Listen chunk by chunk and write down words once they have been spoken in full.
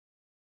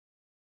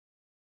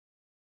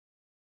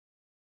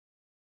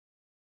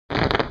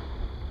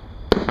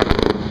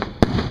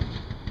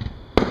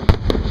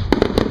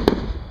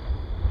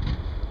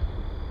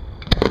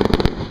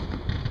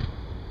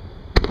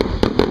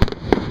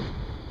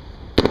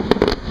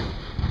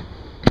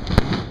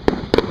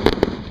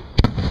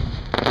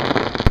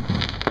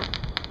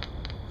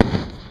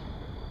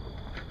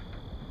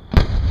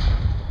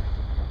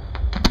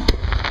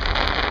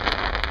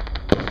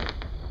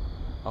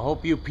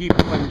hope you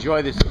people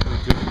enjoy this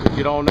YouTube, because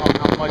you don't know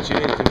how much it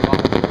is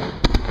involved.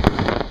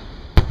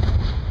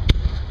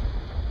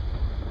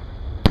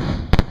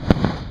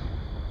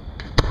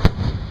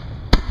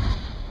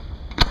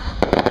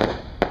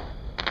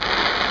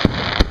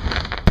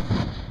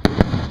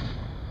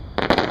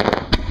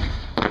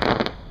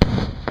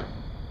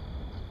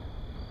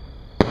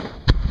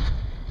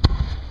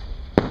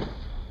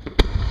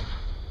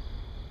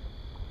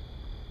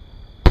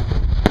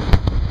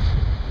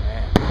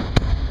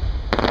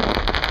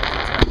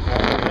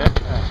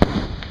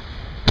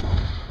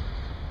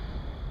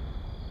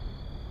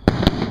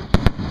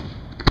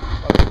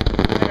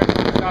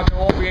 There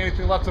won't be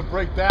anything left to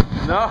break down.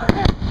 No.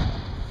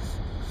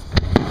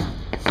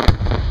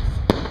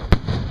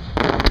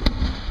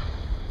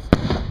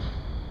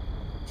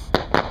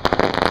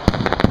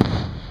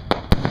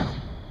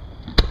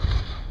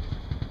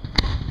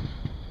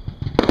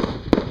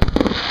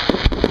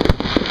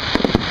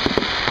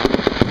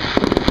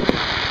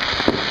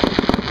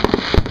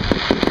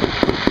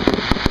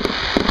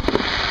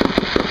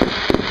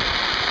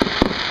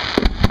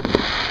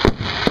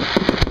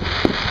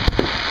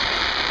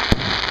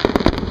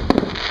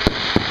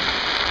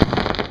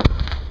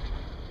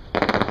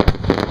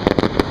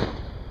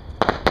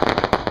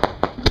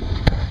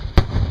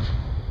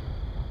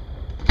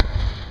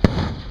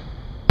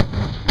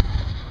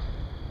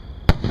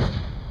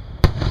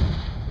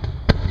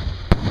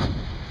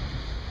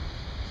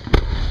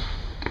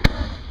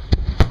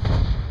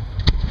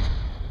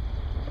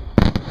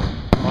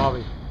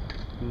 Bobby,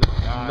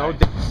 no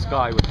dead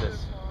sky with this.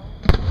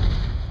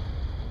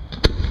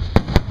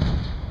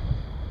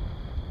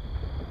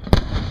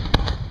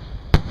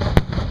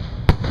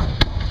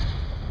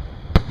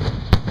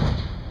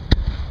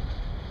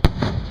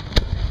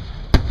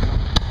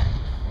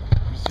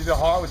 You see the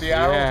heart with the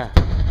arrow? Yeah.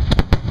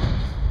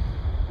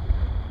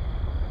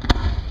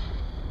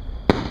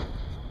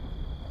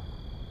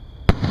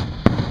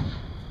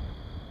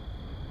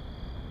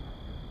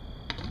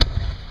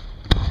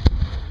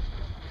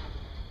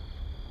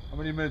 How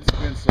many minutes have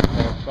been so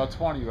far? About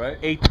 20, right?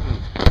 18. I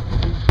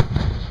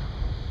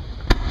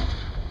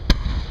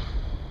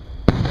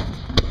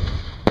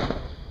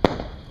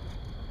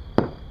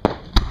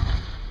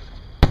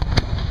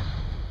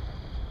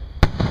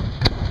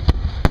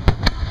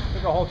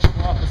think the whole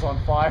chicken office is on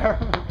fire.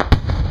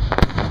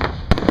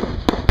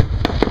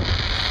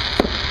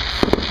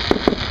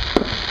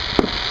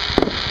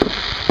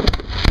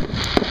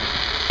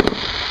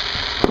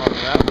 Oh,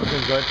 that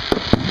wasn't good.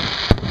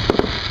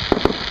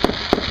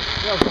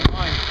 That was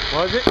mine.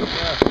 Was it?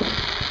 Yeah.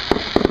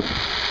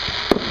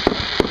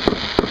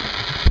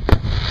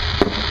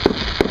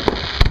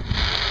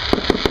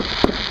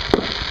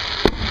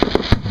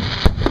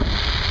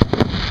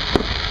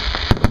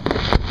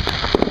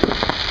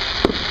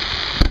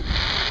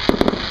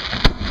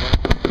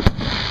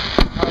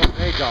 How's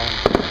they going?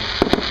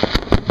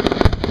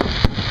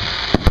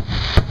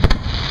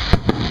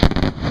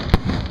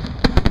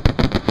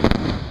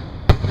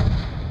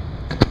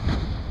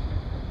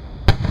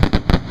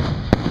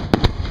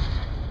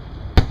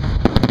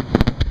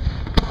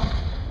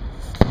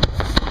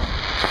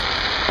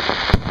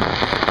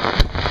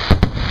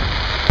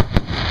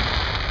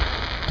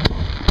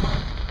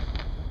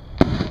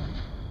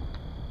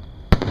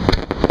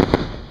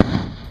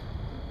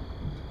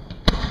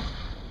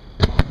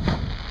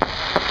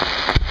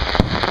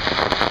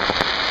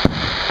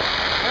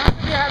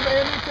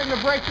 Anything to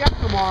break down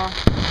tomorrow.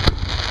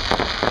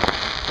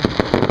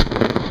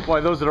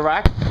 Boy, those are the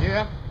racks?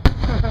 Yeah.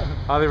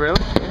 Are they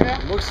really?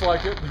 Yeah. Looks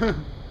like it.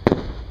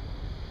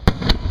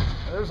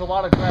 There's a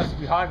lot of grass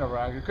behind the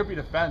rack. It could be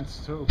the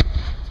fence too.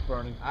 It's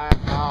burning. I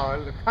don't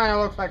know. It kind of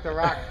looks like the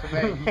rock to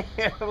me.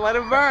 Let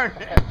it burn.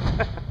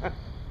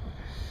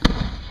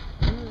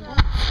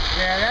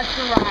 Yeah, that's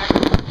the rock.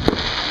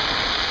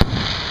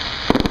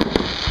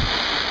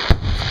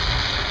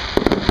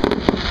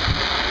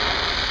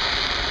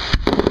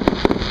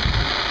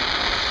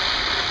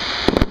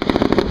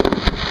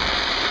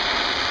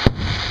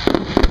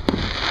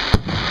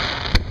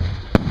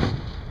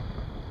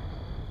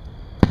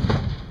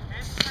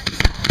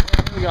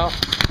 Here we go.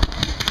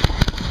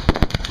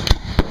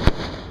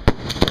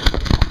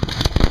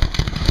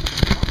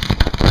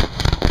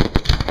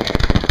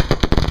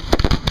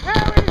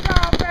 There we go,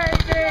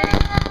 baby!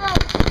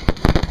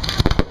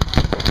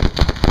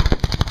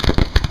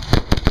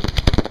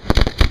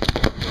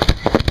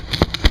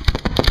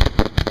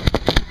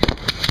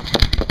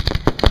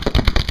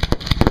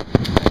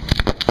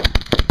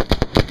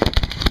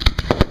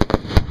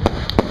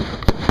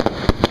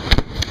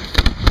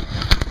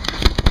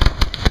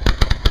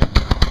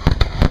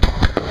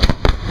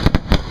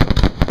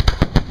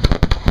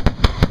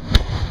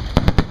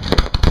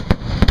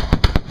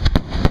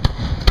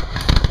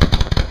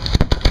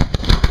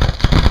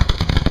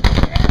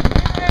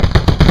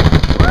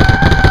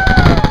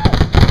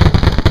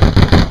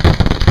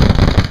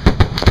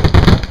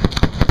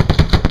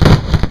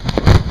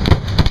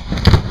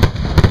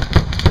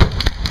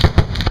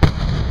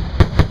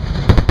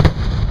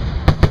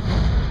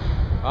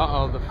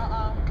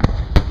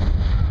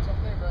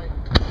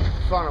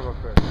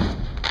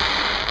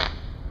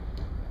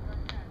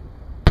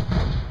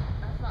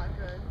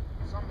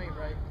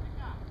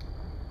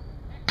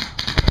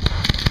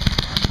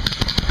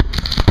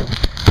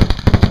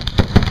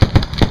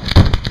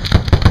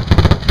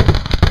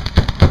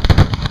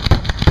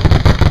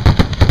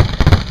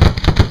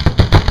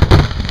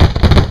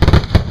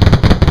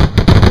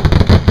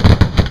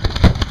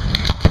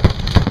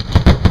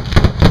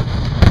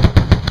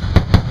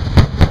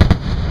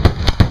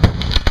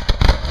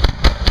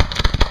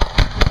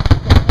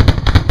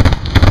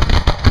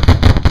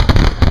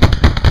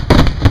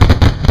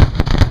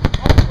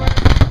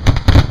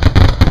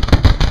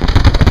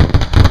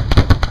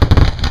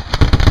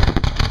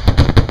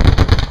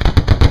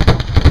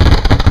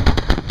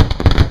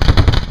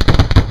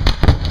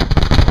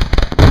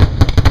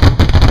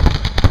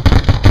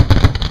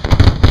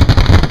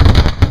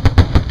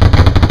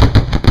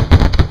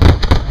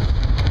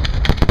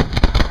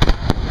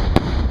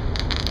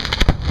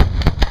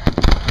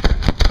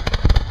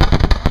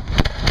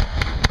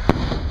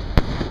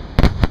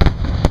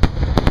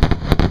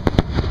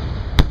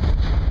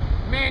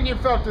 you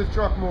felt this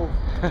truck move.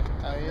 Oh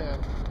yeah.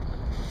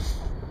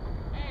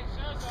 Hey,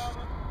 show's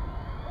over.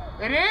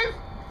 It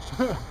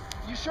is?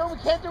 You sure we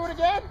can't do it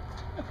again?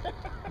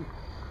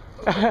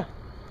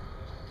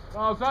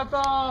 Oh, is that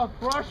the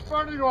brush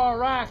burning or our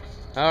racks?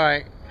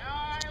 Alright. No,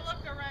 I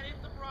looked already. It's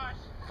the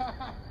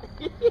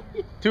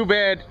brush. Too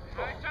bad.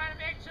 I was trying to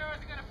make sure it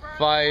was gonna burn.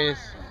 Fires.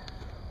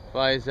 the fire.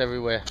 Fires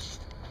everywhere.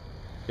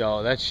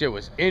 Yo, that shit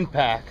was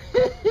impact.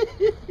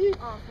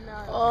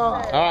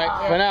 Oh.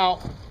 Alright, for now.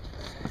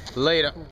 Later.